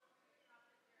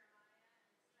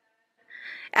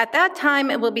At that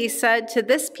time it will be said to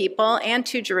this people and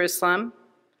to Jerusalem,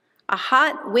 a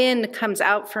hot wind comes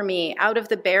out for me out of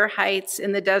the bare heights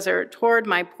in the desert toward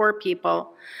my poor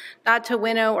people, not to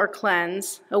winnow or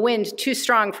cleanse, a wind too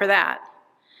strong for that.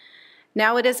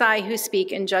 Now it is I who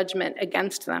speak in judgment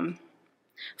against them.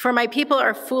 For my people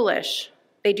are foolish,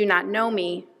 they do not know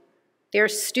me. They are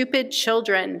stupid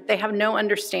children, they have no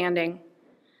understanding.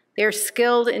 They are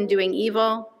skilled in doing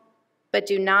evil, but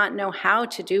do not know how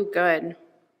to do good.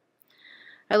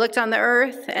 I looked on the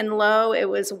earth, and lo, it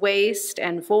was waste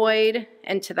and void,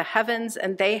 and to the heavens,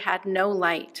 and they had no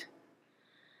light.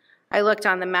 I looked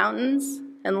on the mountains,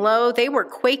 and lo, they were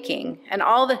quaking, and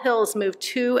all the hills moved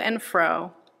to and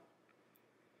fro.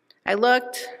 I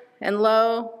looked, and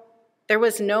lo, there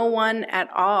was no one at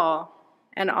all,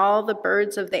 and all the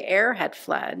birds of the air had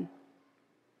fled.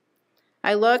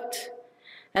 I looked,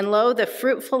 and lo, the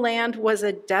fruitful land was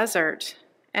a desert,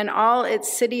 and all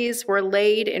its cities were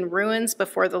laid in ruins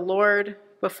before the Lord,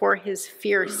 before his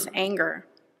fierce anger.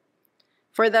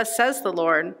 For thus says the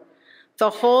Lord, the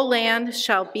whole land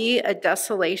shall be a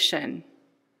desolation.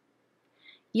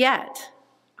 Yet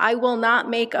I will not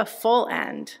make a full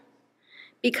end.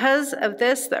 Because of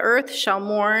this the earth shall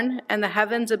mourn, and the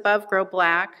heavens above grow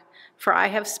black, for I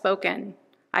have spoken,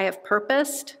 I have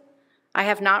purposed, I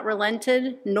have not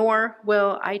relented, nor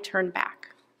will I turn back.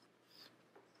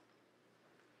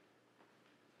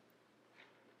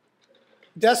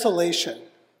 Desolation.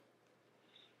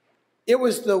 It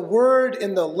was the word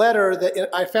in the letter that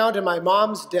I found in my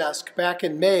mom's desk back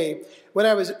in May when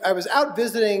I was out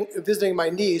visiting my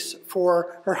niece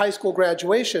for her high school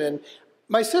graduation. And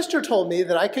my sister told me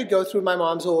that I could go through my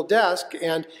mom's old desk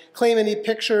and claim any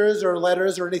pictures or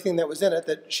letters or anything that was in it,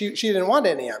 that she didn't want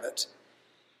any of it.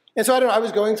 And so I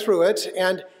was going through it,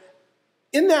 and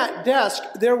in that desk,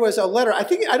 there was a letter. I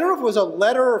don't know if it was a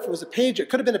letter or if it was a page. It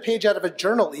could have been a page out of a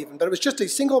journal even, but it was just a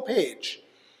single page.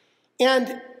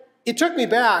 And it took me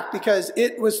back because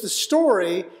it was the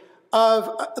story of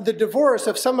the divorce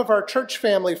of some of our church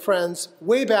family friends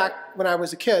way back when I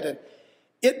was a kid. And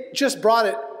it just brought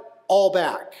it all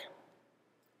back.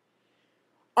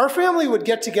 Our family would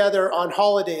get together on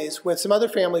holidays with some other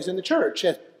families in the church.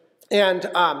 And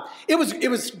it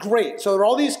was great. So there were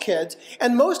all these kids,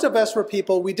 and most of us were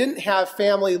people, we didn't have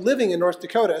family living in North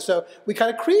Dakota, so we kind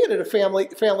of created a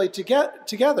family to get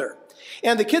together.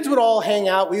 And the kids would all hang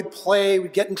out, we'd play,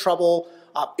 we'd get in trouble.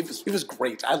 It was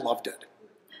great, I loved it.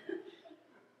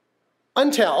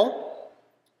 Until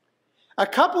a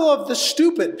couple of the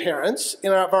stupid parents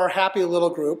in our happy little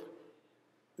group,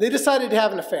 they decided to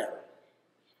have an affair,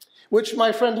 which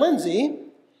my friend Lindsay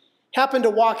happened to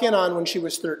walk in on when she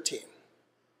was 13.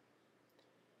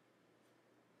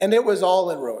 And it was all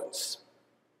in ruins.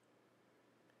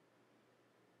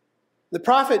 The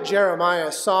prophet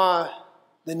Jeremiah saw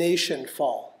the nation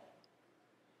fall.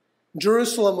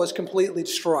 Jerusalem was completely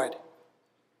destroyed.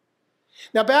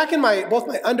 Now, back in both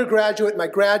my undergraduate and my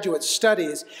graduate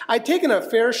studies, I'd taken a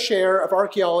fair share of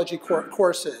archaeology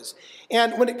courses.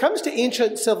 And when it comes to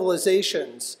ancient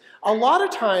civilizations, a lot of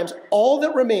times, all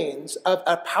that remains of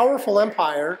a powerful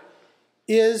empire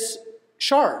is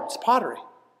shards, pottery.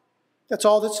 That's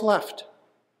all that's left.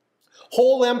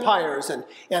 Whole empires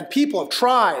and people of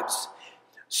tribes,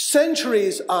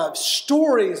 centuries of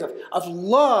stories of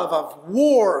love, of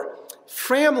war,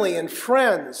 family and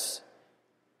friends,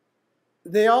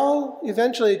 they all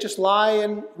eventually just lie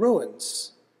in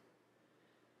ruins,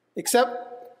 except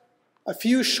a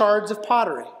few shards of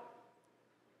pottery.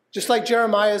 Just like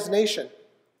Jeremiah's nation.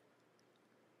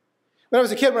 When I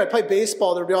was a kid, when I played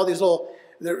baseball, there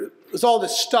was all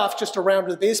this stuff just around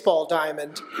the baseball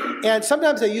diamond. And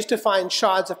sometimes I used to find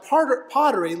shards of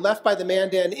pottery left by the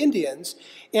Mandan Indians.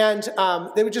 And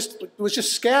it was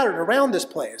just scattered around this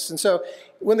place. And so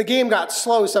when the game got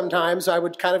slow sometimes, I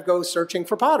would kind of go searching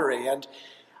for pottery. And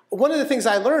one of the things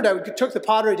I learned, I took the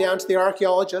pottery down to the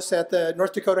archaeologists at the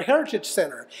North Dakota Heritage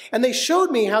Center, and they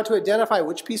showed me how to identify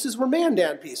which pieces were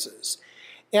Mandan pieces.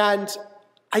 And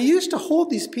I used to hold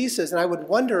these pieces, and I would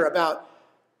wonder about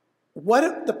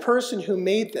what the person who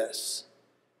made this,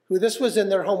 who this was in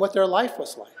their home, what their life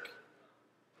was like,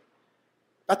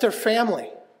 about their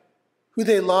family, who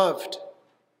they loved,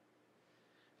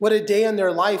 what a day in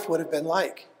their life would have been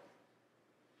like.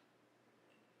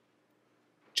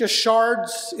 Just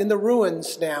shards in the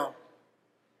ruins now.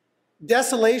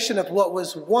 Desolation of what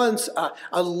was once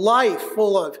a life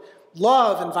full of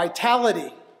love and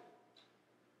vitality.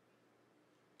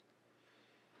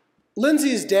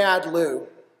 Lindsay's dad, Lou,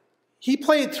 he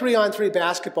played 3-on-3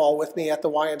 basketball with me at the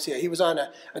YMCA. He was on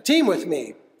a team with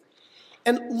me.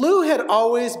 And Lou had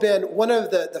always been one of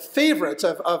the favorites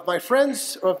of my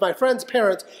friends'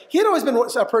 parents. He had always been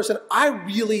a person I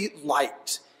really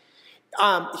liked.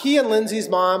 He and Lindsay's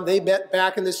mom, they met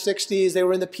back in the 60s. They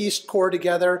were in the Peace Corps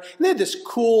together. And they had this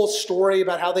cool story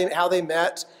about how they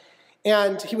met.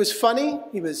 And he was funny.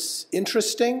 He was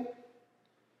interesting.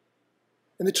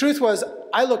 And the truth was,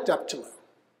 I looked up to Lou.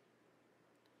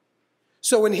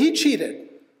 So when he cheated,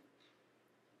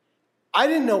 I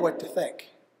didn't know what to think.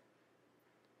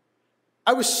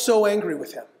 I was so angry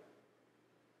with him.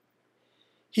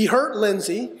 He hurt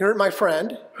Lindsay. He hurt my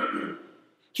friend.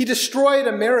 He destroyed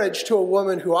a marriage to a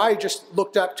woman who I just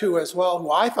looked up to as well,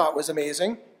 who I thought was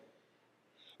amazing.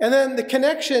 And then the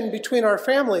connection between our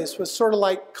families was sort of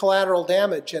like collateral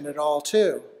damage in it all,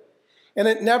 too. And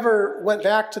it never went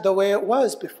back to the way it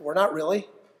was before, not really.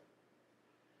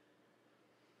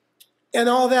 And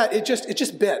all that, it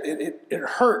just bit. It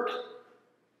hurt.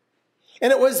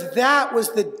 And it was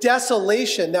the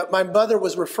desolation that my mother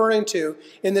was referring to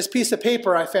in this piece of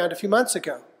paper I found a few months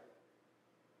ago.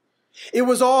 It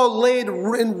was all laid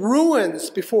in ruins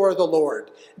before the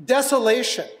Lord.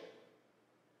 Desolation.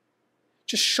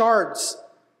 Just shards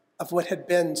of what had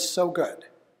been so good.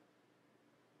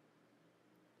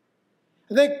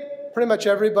 I think pretty much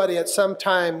everybody at some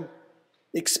time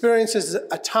experiences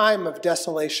a time of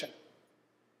desolation.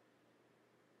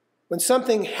 When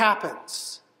something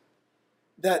happens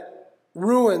that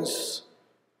ruins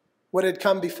what had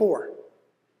come before.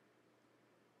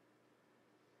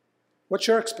 What's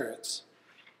your experience?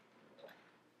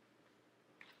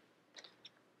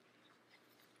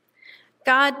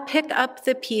 God, pick up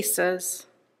the pieces.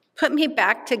 Put me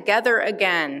back together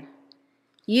again.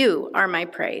 You are my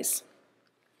praise.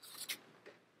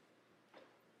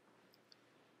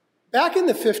 Back in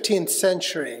the 15th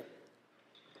century,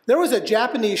 there was a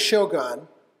Japanese shogun,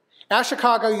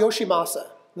 Ashikaga Yoshimasa.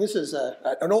 This is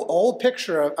an old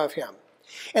picture of him.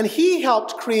 And he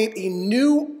helped create a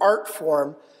new art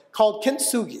form called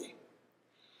kintsugi.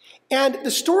 And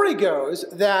the story goes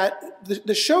that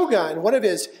the shogun, one of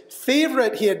his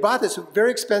favorite, he had bought this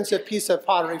very expensive piece of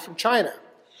pottery from China.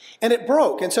 And it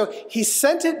broke. And so he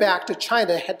sent it back to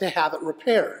China to have it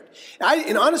repaired.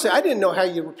 And honestly, I didn't know how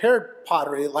you repaired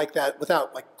pottery like that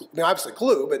without, obviously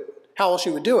glue, but how else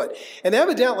you would do it. And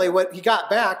evidently what he got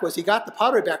back was he got the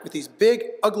pottery back with these big,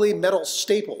 ugly metal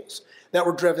staples that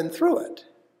were driven through it.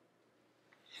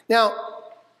 Now,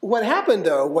 what happened,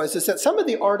 though, is that some of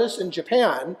the artists in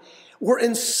Japan were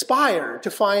inspired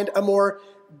to find a more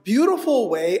beautiful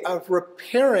way of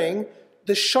repairing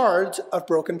the shards of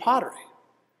broken pottery.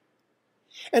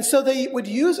 And so they would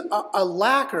use a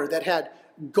lacquer that had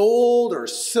gold or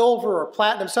silver or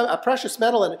platinum, a precious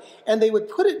metal in it, and they would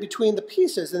put it between the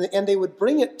pieces, and they would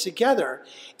bring it together,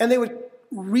 and they would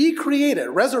recreate it,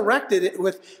 resurrect it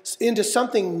into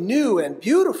something new and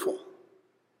beautiful.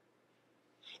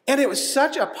 And it was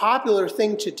such a popular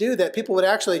thing to do that people would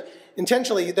actually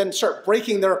intentionally then start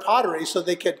breaking their pottery so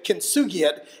they could kintsugi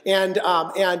it and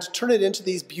turn it into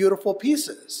these beautiful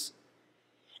pieces.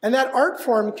 And that art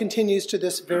form continues to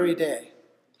this very day.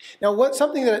 Now,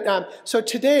 so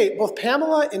today, both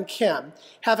Pamela and Kim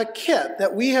have a kit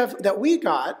that we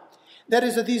got that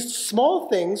is of these small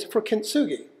things for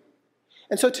kintsugi.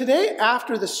 And so today,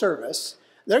 after the service,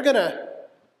 they're going to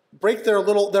break their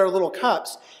little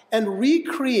cups and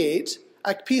recreate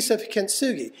a piece of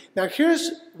kintsugi. Now,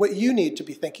 here's what you need to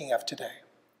be thinking of today.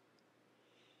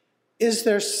 Is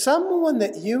there someone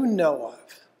that you know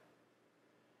of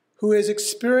who is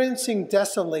experiencing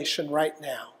desolation right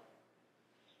now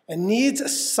and needs a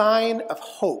sign of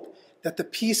hope that the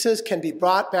pieces can be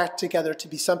brought back together to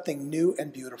be something new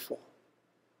and beautiful?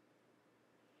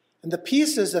 And the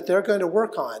pieces that they're going to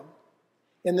work on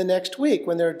in the next week,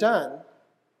 when they're done,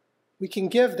 we can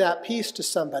give that piece to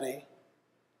somebody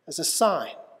as a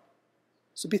sign.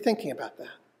 So be thinking about that.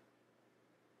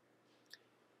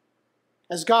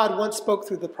 As God once spoke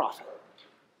through the prophet.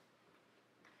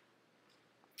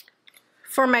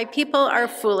 For my people are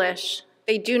foolish.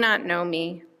 They do not know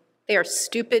me. They are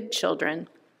stupid children.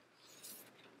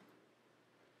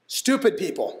 Stupid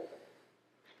people.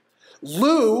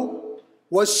 Lou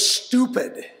was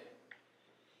stupid.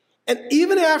 And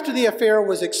even after the affair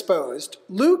was exposed,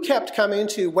 Lou kept coming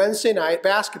to Wednesday night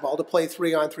basketball to play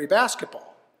 3-on-3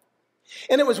 basketball.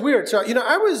 And it was weird. So,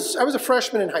 I was a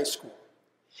freshman in high school.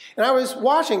 And I was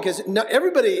watching because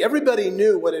everybody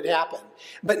knew what had happened.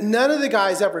 But none of the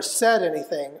guys ever said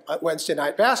anything at Wednesday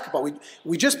night basketball.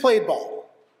 We just played ball.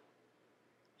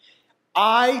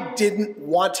 I didn't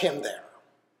want him there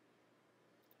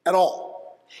at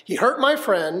all. He hurt my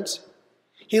friend.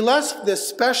 He left this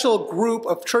special group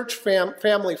of church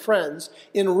family friends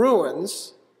in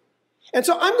ruins. And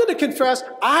so I'm going to confess,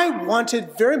 I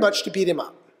wanted very much to beat him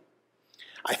up.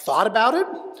 I thought about it.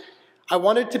 I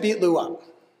wanted to beat Lou up.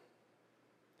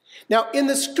 Now, in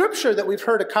the scripture that we've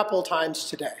heard a couple times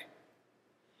today,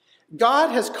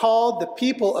 God has called the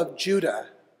people of Judah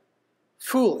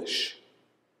foolish,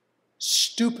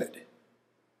 stupid.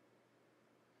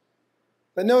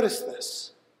 But notice this.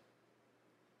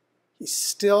 He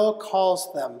still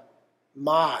calls them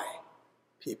my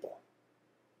people.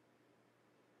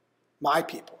 My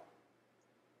people.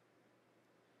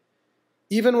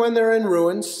 Even when they're in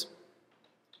ruins,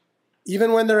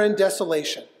 even when they're in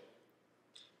desolation.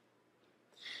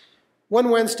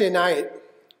 One Wednesday night,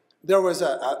 there was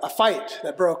a fight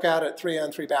that broke out at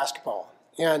 3-on-3 basketball.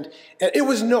 And it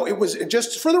was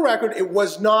just for the record, it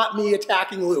was not me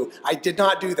attacking Lou. I did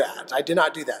not do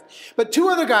that. But two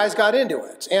other guys got into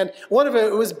it. And one of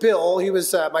it was Bill. He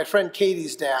was my friend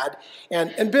Katie's dad.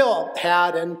 And Bill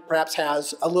had, and perhaps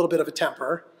has, a little bit of a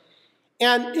temper.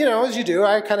 And, as you do,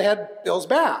 I kind of had Bill's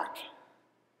back.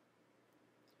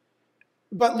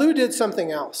 But Lou did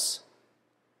something else.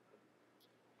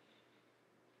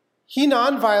 He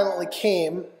nonviolently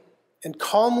came and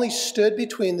calmly stood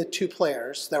between the two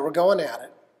players that were going at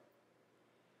it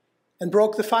and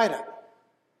broke the fight up.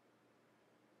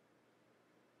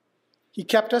 He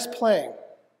kept us playing.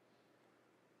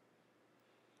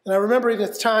 And I remember even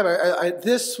at the time,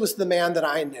 this was the man that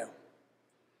I knew.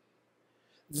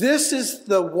 This is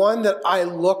the one that I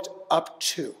looked up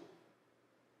to.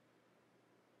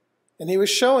 And he was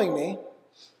showing me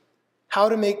how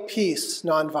to make peace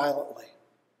nonviolently.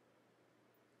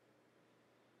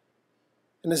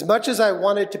 And as much as I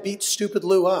wanted to beat stupid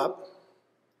Lou up,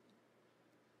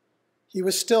 he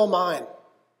was still mine.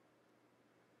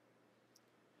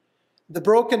 The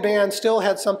broken man still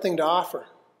had something to offer.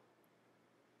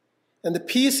 And the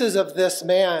pieces of this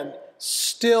man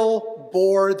still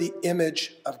bore the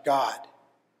image of God.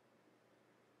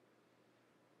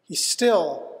 He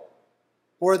still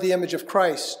bore the image of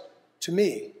Christ to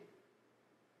me.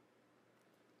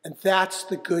 And that's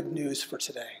the good news for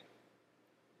today.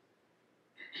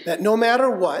 That no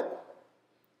matter what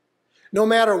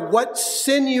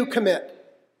sin you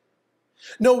commit,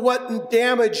 no what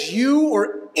damage you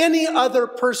or any other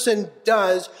person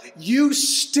does, you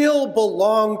still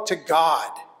belong to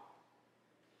God.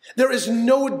 There is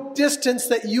no distance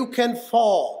that you can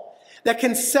fall that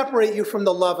can separate you from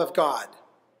the love of God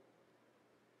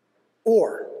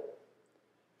or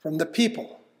from the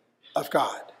people of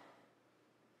God.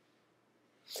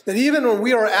 That even when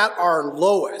we are at our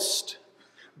lowest,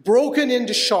 broken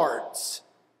into shards,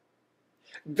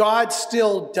 God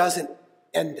still doesn't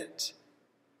end it.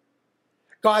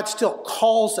 God still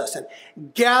calls us and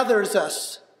gathers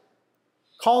us,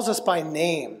 calls us by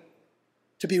name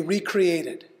to be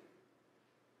recreated,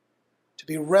 to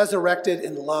be resurrected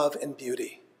in love and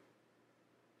beauty.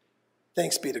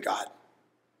 Thanks be to God.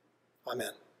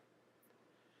 Amen.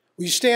 Will you stand?